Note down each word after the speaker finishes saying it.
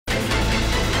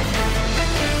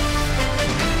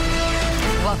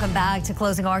Welcome back to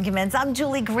Closing Arguments. I'm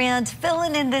Julie Grant,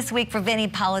 filling in this week for Vinnie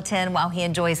Politan while he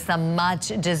enjoys some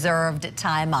much-deserved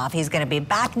time off. He's going to be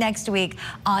back next week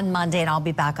on Monday, and I'll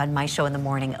be back on my show in the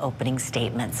morning opening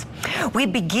statements. We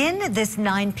begin this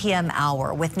 9 p.m.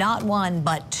 hour with not one,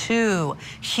 but two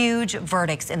huge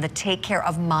verdicts in the Take Care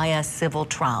of Maya civil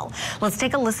trial. Let's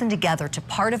take a listen together to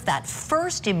part of that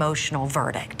first emotional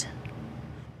verdict.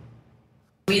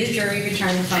 We, the jury,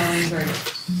 return the following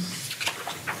verdict.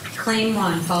 Claim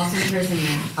 1, false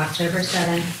imprisonment, October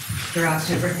 7th through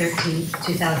October 13th,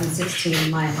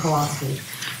 2016, Maya Kowalski.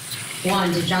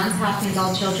 1, did Johns Hopkins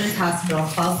All Children's Hospital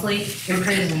falsely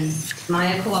imprison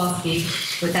Maya Kowalski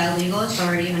without legal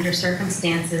authority under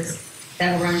circumstances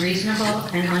that were unreasonable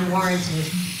and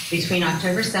unwarranted between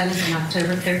October 7th and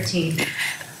October 13th,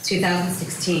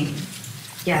 2016?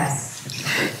 Yes.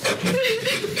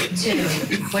 2,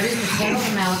 what is the total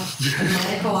amount of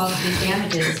Maya Kowalski's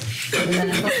damages for the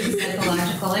medical and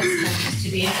psychological expenses to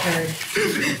be incurred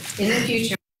in the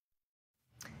future?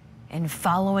 And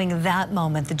following that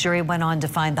moment, the jury went on to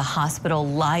find the hospital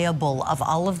liable of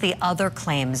all of the other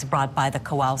claims brought by the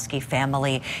Kowalski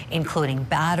family, including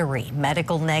battery,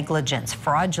 medical negligence,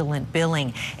 fraudulent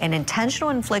billing, and intentional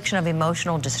infliction of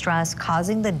emotional distress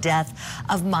causing the death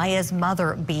of Maya's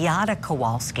mother, Beata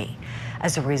Kowalski.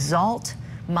 As a result,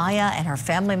 Maya and her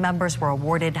family members were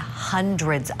awarded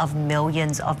hundreds of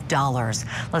millions of dollars.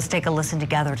 Let's take a listen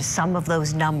together to some of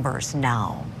those numbers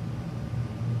now.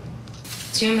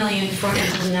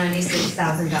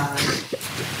 $2,496,000,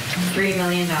 $3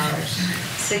 million,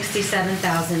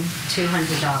 $67,200,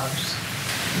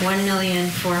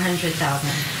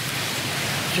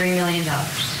 $1,400,000, $3 million,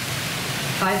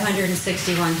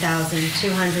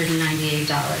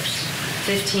 $561,298,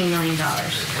 $15 million,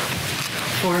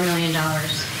 $4 million,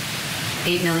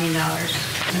 $8 million,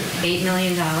 $8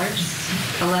 million,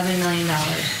 $11 million,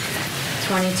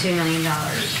 $22 million,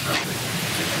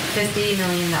 $50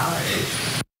 million.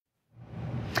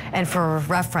 And for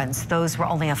reference, those were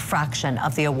only a fraction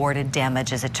of the awarded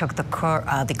damages. It took the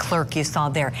clerk you saw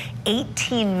there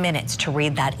 18 minutes to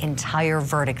read that entire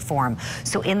verdict form.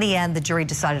 So in the end, the jury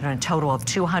decided on a total of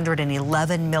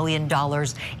 $211 million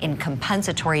in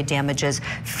compensatory damages,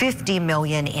 $50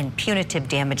 million in punitive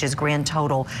damages, grand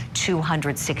total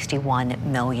 $261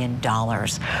 million.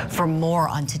 For more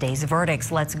on today's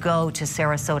verdicts, let's go to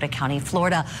Sarasota County,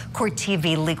 Florida. Court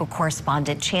TV legal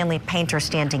correspondent Chanley Painter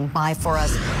standing by for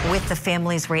us with the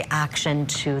family's reaction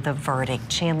to the verdict.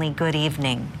 Chanley, good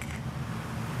evening.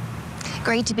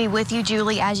 Great to be with you,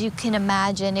 Julie. As you can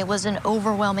imagine, it was an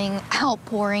overwhelming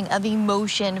outpouring of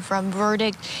emotion from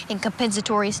verdict in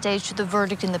compensatory stage to the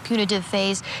verdict in the punitive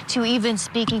phase to even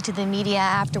speaking to the media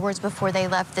afterwards before they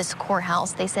left this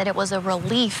courthouse. They said it was a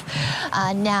relief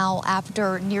now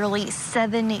after nearly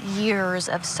 7 years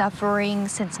of suffering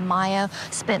since Maya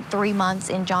spent 3 months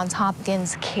in Johns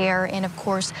Hopkins care and, of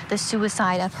course, the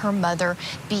suicide of her mother,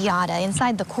 Beata.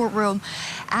 Inside the courtroom,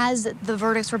 as the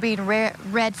verdicts were being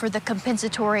read for the compensatory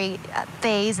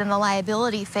phase and the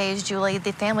liability phase, Julie,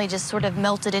 the family just sort of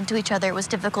melted into each other. It was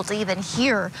difficult to even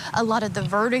hear a lot of the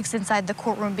verdicts inside the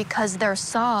courtroom because their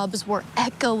sobs were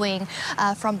echoing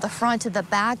from the front to the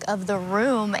back of the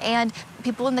room, and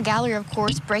people in the gallery, of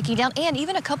course, breaking down, and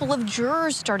even a couple of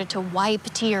jurors started to wipe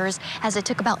tears as it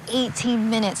took about 18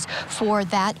 minutes for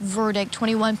that verdict,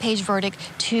 21-page verdict,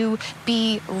 to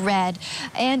be read.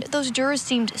 And those jurors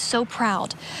seemed so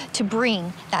proud to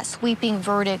bring that sweeping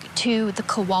verdict to the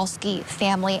Kowalski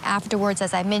family. Afterwards,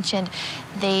 as I mentioned,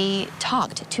 they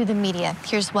talked to the media.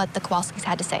 Here's what the Kowalskis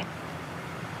had to say.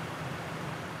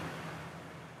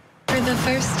 For the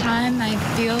first time, I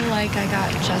feel like I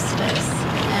got justice,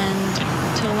 and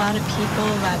to a lot of people,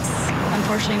 that's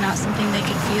unfortunately not something they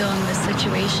could feel in this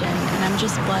situation, and I'm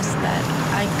just blessed that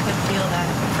I could feel that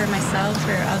for myself,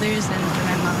 for others, and for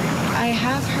my mother. I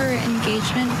have her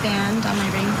engagement band on my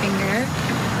ring finger.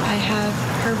 I have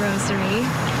her rosary.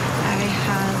 I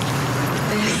have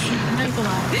this,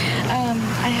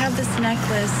 I have this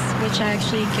necklace, which I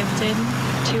actually gifted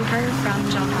to her from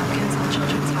Johns Hopkins All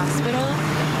Children's Hospital.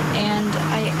 And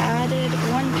I added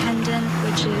one pendant,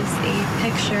 which is a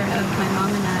picture of my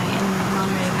mom and I in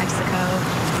Monterrey, Mexico,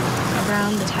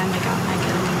 around the time I got my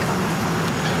ketamine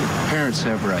coma. Parents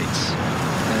have rights,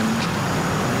 and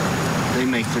they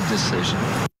make the decision.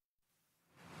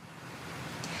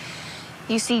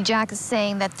 You see, Jack is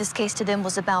saying that this case to them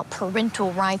was about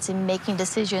parental rights and making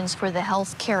decisions for the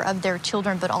health care of their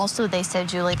children, but also they said,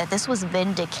 Julie, that this was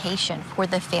vindication for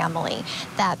the family,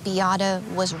 that Beata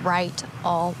was right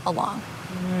all along.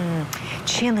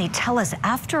 Chanley, tell us,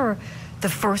 after The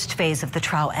first phase of the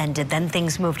trial ended, then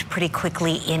things moved pretty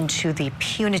quickly into the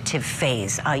punitive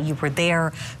phase. You were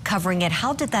there covering it.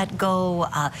 How did that go?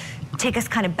 Take us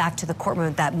kind of back to the courtroom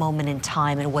at that moment in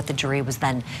time and what the jury was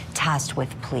then tasked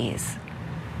with, please.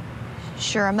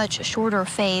 Sure, a much shorter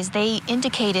phase. They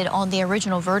indicated on the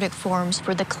original verdict forms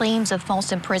for the claims of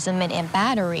false imprisonment and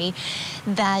battery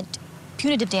that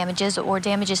punitive damages or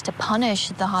damages to punish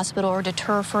the hospital or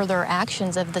deter further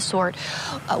actions of the sort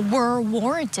were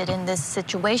warranted in this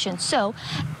situation. So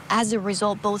as a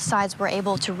result, both sides were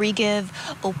able to re-give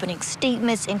opening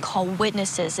statements and call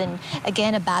witnesses. And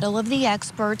again, a battle of the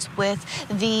experts with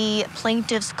the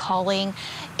plaintiffs calling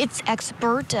its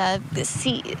expert,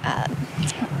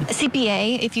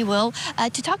 CPA, if you will,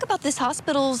 to talk about this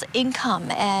hospital's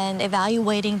income and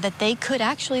evaluating that they could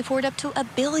actually afford up to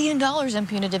 $1 billion in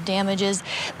punitive damages.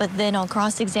 But then on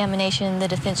cross-examination, the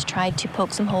defense tried to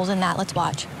poke some holes in that. Let's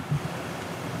watch.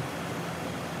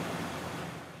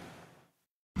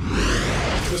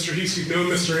 Mr. Heath, you've known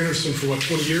Mr. Anderson for what,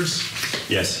 20 years?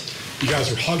 Yes. You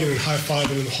guys were hugging and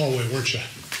high-fiving in the hallway, weren't you?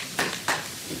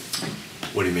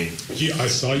 What do you mean? I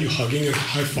saw you hugging and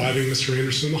high-fiving Mr.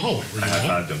 Anderson in the hallway. I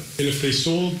high-fived him. And if they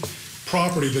sold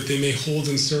property that they may hold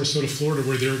in Sarasota, Florida,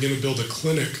 where they were going to build a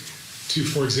clinic to,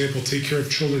 for example, take care of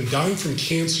children dying from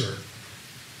cancer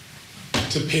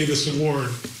to pay this award,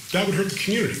 that would hurt the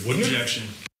community, wouldn't it? Objection.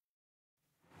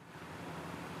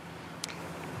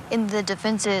 In the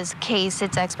defense's case,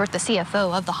 its expert, the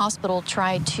CFO of the hospital,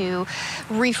 tried to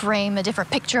reframe a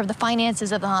different picture of the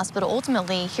finances of the hospital.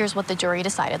 Ultimately, here's what the jury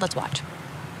decided. Let's watch.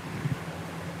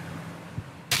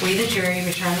 We, the jury,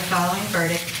 return the following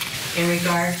verdict in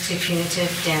regard to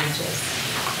punitive damages.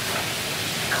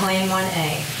 Claim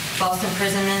 1A, false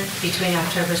imprisonment between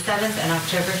October 7th and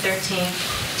October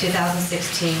 13th,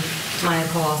 2016, Maya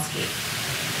Kowalski.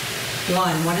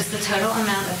 1. What is the total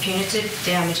amount of punitive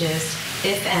damages,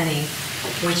 if any,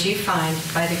 which you find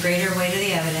by the greater weight of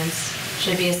the evidence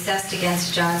should be assessed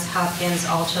against Johns Hopkins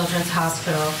All Children's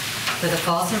Hospital for the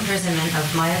false imprisonment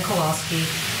of Maya Kowalski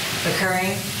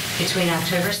occurring between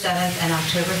October 7th and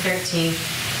October 13th,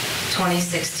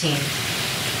 2016?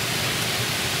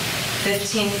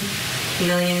 $15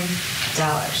 million.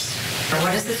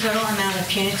 What is the total amount of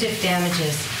punitive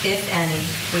damages, if any,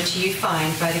 which you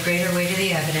find by the greater weight of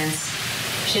the evidence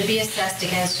should be assessed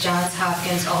against Johns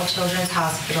Hopkins All Children's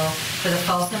Hospital for the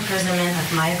false imprisonment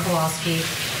of Maya Kowalski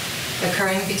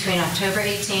occurring between October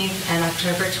 18th and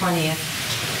October 20th,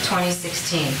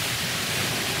 2016?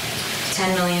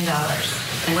 $10 million.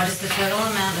 And what is the total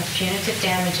amount of punitive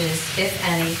damages, if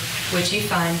any, which you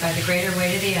find by the greater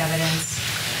weight of the evidence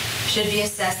should be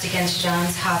assessed against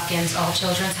Johns Hopkins All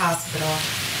Children's Hospital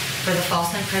for the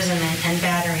false imprisonment and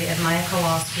battery of Maya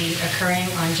Kowalski occurring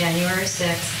on January 6,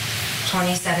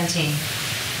 2017?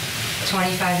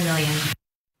 $25 million.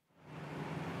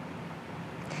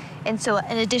 And so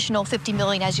an additional $50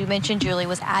 million, as you mentioned, Julie,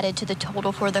 was added to the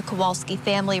total for the Kowalski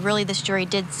family. Really, this jury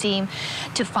did seem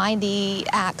to find the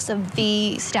acts of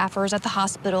the staffers at the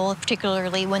hospital,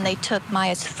 particularly when they took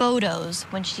Maya's photos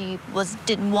when she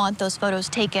didn't want those photos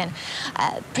taken,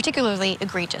 particularly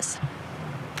egregious.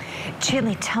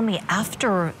 Chandler, tell me,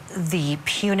 after the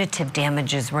punitive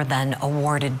damages were then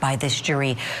awarded by this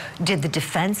jury, did the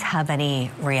defense have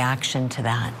any reaction to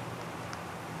that?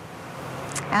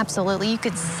 Absolutely. You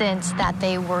could sense that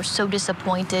they were so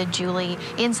disappointed, Julie,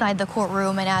 inside the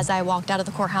courtroom. And as I walked out of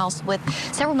the courthouse with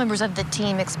several members of the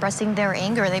team expressing their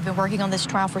anger, they've been working on this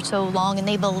trial for so long and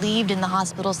they believed in the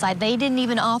hospital side. They didn't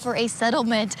even offer a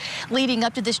settlement leading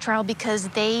up to this trial because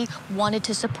they wanted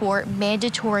to support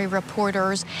mandatory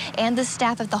reporters and the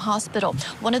staff at the hospital.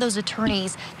 One of those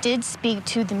attorneys did speak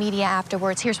to the media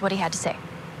afterwards. Here's what he had to say.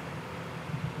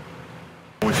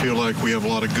 We feel like we have a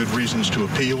lot of good reasons to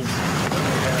appeal.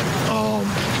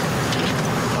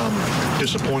 I'm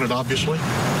disappointed, obviously.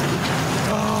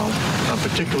 I'm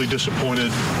particularly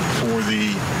disappointed for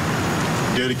the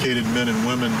dedicated men and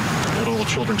women at All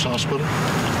Children's Hospital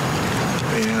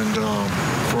and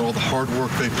for all the hard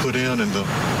work they put in and the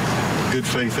good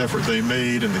faith effort they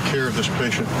made in the care of this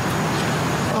patient.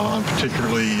 I'm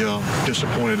particularly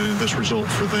disappointed in this result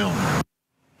for them.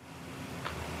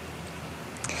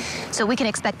 So we can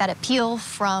expect that appeal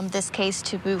from this case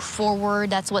to move forward.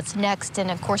 That's what's next.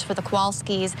 And of course, for the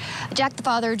Kowalskis, Jack, the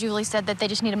father, Julie, said that they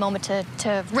just need a moment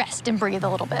to rest and breathe a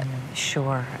little bit.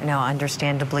 Sure. No,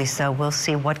 understandably so. We'll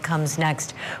see what comes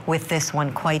next with this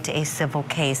one. Quite a civil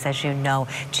case, as you know.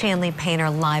 Chanley Painter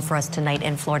live for us tonight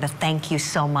in Florida. Thank you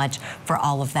so much for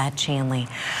all of that, Chanley.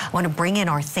 I want to bring in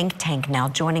our think tank now.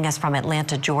 Joining us from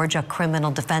Atlanta, Georgia,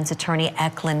 criminal defense attorney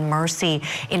Eklund Mercy.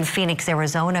 In Phoenix,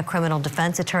 Arizona, criminal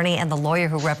defense attorney and the lawyer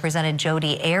who represented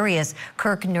Jodi Arias,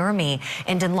 Kirk Nurmi,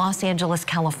 and in Los Angeles,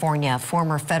 California,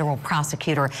 former federal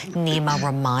prosecutor Nima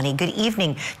Rahmani. Good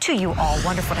evening to you all.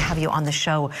 Wonderful to have you on the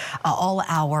show all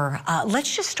hour.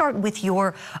 Let's just start with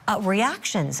your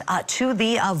reactions to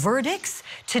the verdicts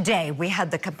today. We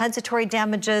had the compensatory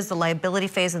damages, the liability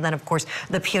phase, and then, of course,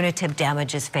 the punitive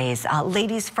damages phase.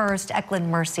 Ladies first,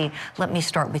 Eklund Mercy, let me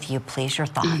start with you, please. Your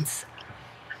thoughts.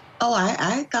 Oh,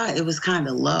 I thought it was kind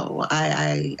of low.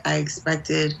 I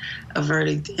expected a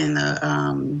verdict in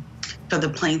the for the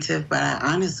plaintiff, but I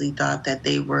honestly thought that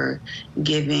they were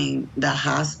giving the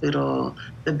hospital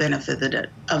the benefit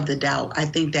of the doubt. I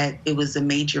think that it was a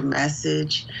major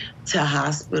message to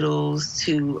hospitals,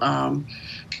 to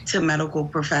medical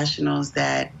professionals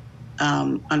that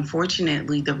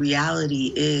unfortunately, the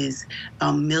reality is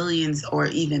millions or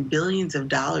even billions of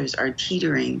dollars are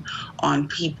teetering on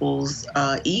people's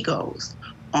egos,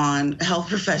 on health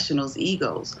professionals'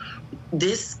 egos.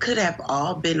 This could have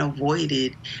all been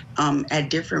avoided at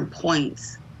different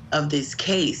points of this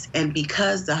case. And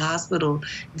because the hospital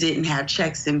didn't have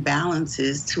checks and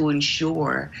balances to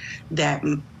ensure that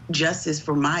justice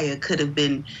for Maya could have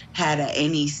been had at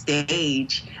any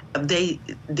stage,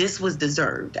 this was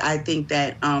deserved. I think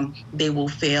that they will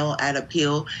fail at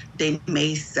appeal. They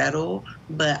may settle,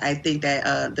 but I think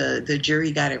that the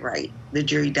jury got it right. The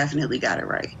jury definitely got it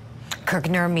right. Kirk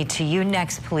Nurmi, to you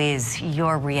next, please.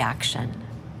 Your reaction.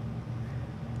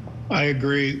 I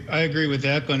agree with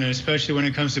Eklund, and especially when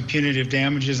it comes to punitive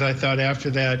damages. I thought after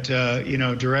that,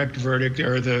 direct verdict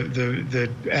or the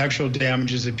actual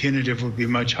damages, the punitive would be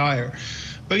much higher.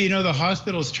 But, the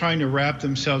hospital's trying to wrap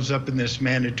themselves up in this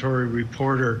mandatory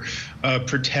reporter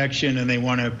protection, and they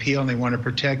want to appeal and they want to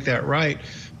protect that right.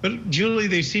 But, Julie,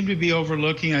 they seem to be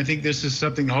overlooking, I think this is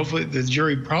something hopefully the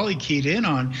jury probably keyed in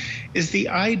on, is the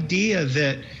idea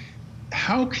that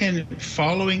how can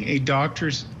following a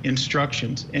doctor's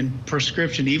instructions and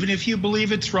prescription, even if you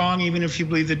believe it's wrong, even if you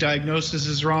believe the diagnosis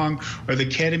is wrong or the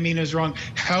ketamine is wrong,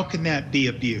 how can that be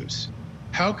abuse?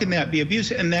 How can that be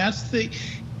abuse? And that's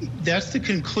the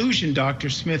conclusion Dr.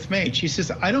 Smith made. She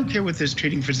says, I don't care what this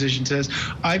treating physician says.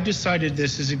 I've decided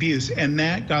this is abuse. And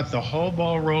that got the whole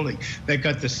ball rolling. That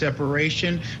got the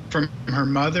separation from her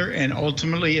mother, and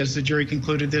ultimately, as the jury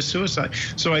concluded, this suicide.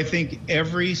 So I think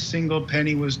every single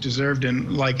penny was deserved.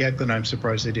 And like Eklund, I'm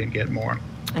surprised they didn't get more.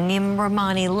 Nima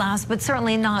Rahmani, last but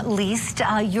certainly not least,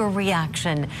 your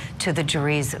reaction to the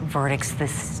jury's verdicts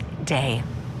this day.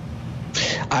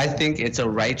 I think it's a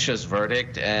righteous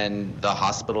verdict, and the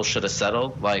hospital should have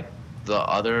settled like the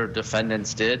other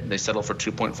defendants did. They settled for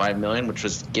 $2.5 million, which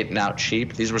was getting out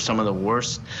cheap. These were some of the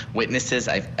worst witnesses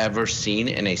I've ever seen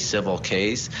in a civil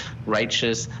case.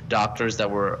 Righteous doctors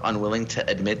that were unwilling to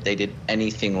admit they did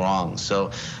anything wrong.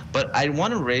 But I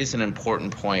want to raise an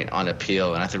important point on appeal,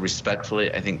 and I have to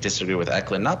respectfully, I think, disagree with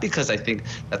Eklund, not because I think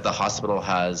that the hospital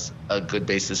has a good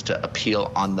basis to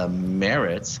appeal on the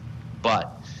merits,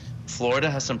 but Florida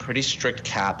has some pretty strict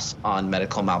caps on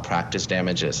medical malpractice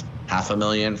damages.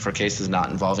 $500,000 for cases not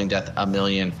involving death, $1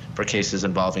 million for cases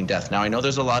involving death. Now, I know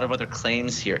there's a lot of other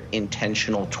claims here,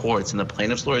 intentional torts, and the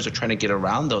plaintiff's lawyers are trying to get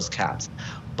around those caps.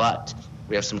 But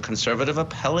we have some conservative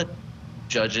appellate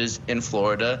judges in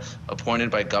Florida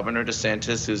appointed by Governor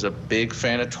DeSantis, who's a big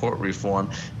fan of tort reform.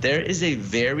 There is a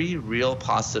very real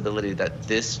possibility that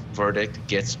this verdict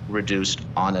gets reduced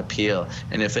on appeal.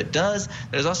 And if it does,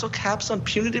 there's also caps on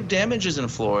punitive damages in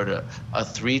Florida, a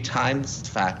 3x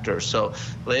factor. So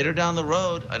later down the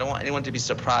road, I don't want anyone to be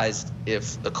surprised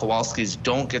if the Kowalskis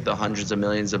don't get the hundreds of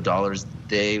millions of dollars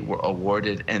they were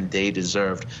awarded and they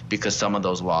deserved because some of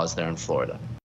those laws there in Florida.